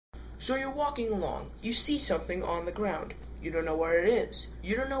So you're walking along, you see something on the ground. You don't know where it is.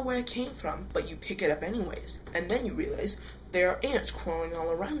 You don't know where it came from, but you pick it up anyways. And then you realize there are ants crawling all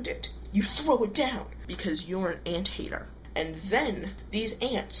around it. You throw it down because you're an ant hater. And then these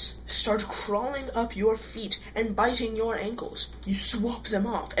ants start crawling up your feet and biting your ankles. You swap them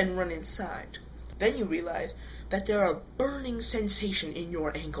off and run inside. Then you realize that there are burning sensation in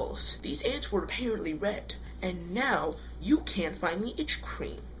your ankles. These ants were apparently red, and now you can't find the itch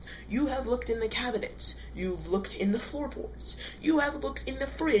cream. You have looked in the cabinets, you've looked in the floorboards, you have looked in the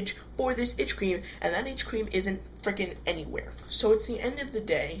fridge for this itch cream, and that itch cream isn't frickin' anywhere. So it's the end of the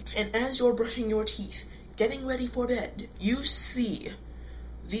day, and as you're brushing your teeth, getting ready for bed, you see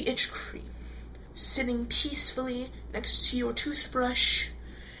the itch cream sitting peacefully next to your toothbrush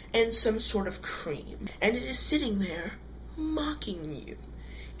and some sort of cream, and it is sitting there mocking you.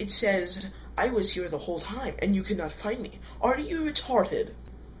 It says, "I was here the whole time and you could not find me. Are you retarded?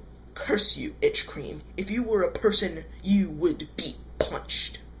 Curse you, itch cream. If you were a person, you would be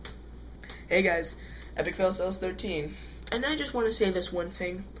punched." Hey guys, Epic Fail Sales 13. And I just want to say this one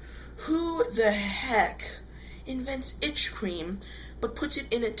thing. Who the heck invents itch cream but puts it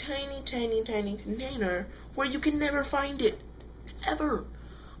in a tiny, tiny, tiny container where you can never find it? Ever.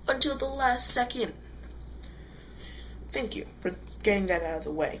 Until the last second. Thank you for getting that out of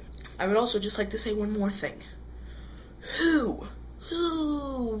the way. I would also just like to say one more thing. Who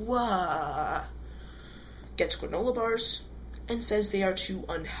gets granola bars and says they are too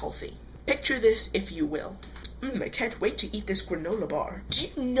unhealthy? Picture this, if you will. I can't wait to eat this granola bar. Do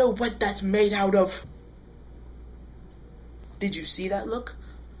you know what that's made out of? Did you see that look?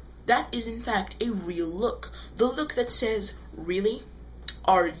 That is in fact a real look. The look that says, really?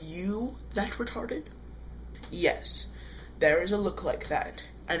 Are you that retarded? Yes, there is a look like that,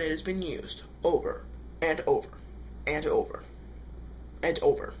 and it has been used over and over and over and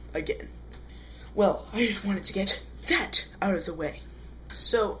over again. Well, I just wanted to get that out of the way.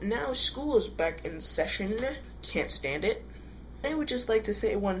 So now school is back in session. Can't stand it. I would just like to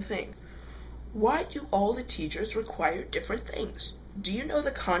say one thing. Why do all the teachers require different things? Do you know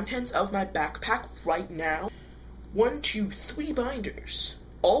the contents of my backpack right now? 1, 2, 3 binders,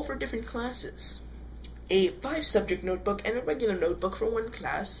 all for different classes. A 5-subject notebook and a regular notebook for one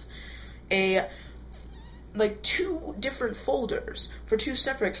class. 2 different folders for 2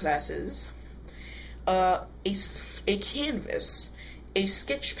 separate classes. A canvas, a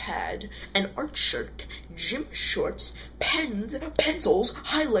sketch pad, an art shirt, gym shorts, pens, pencils,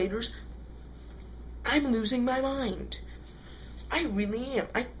 highlighters. I'm losing my mind. I really am.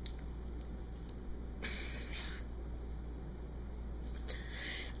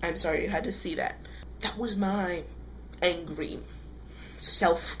 I'm sorry you had to see that. That was my angry,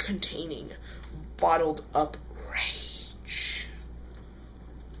 self-containing, bottled up rage.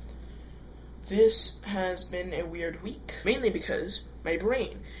 This has been a weird week, mainly because my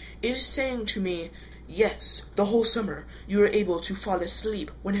brain is saying to me, yes, the whole summer you were able to fall asleep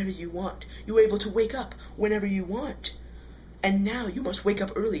whenever you want. You were able to wake up whenever you want. And now you must wake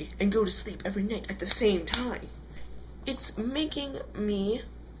up early and go to sleep every night at the same time. It's making me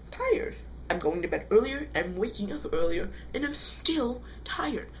tired. I'm going to bed earlier, I'm waking up earlier, and I'm still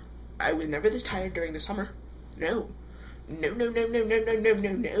tired. I was never this tired during the summer. No. No, no, no, no, no, no, no,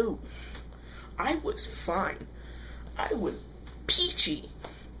 no, no. I was fine. I was peachy.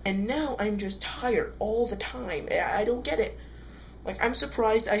 And now I'm just tired all the time. I don't get it. I'm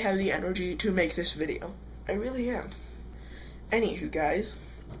surprised I have the energy to make this video. I really am. Anywho, guys,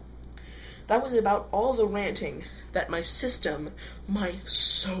 that was about all the ranting that my system, my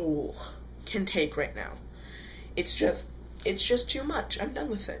soul, can take right now. It's just too much. I'm done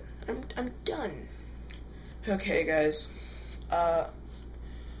with it. I'm done. Okay, guys. I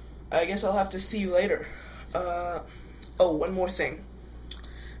guess I'll have to see you later. Oh, one more thing.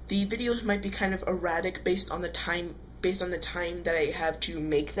 The videos might be kind of erratic based on the time that I have to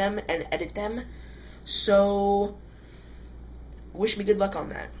make them and edit them. So wish me good luck on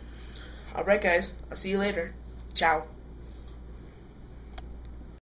that. Alright guys, I'll see you later. Ciao.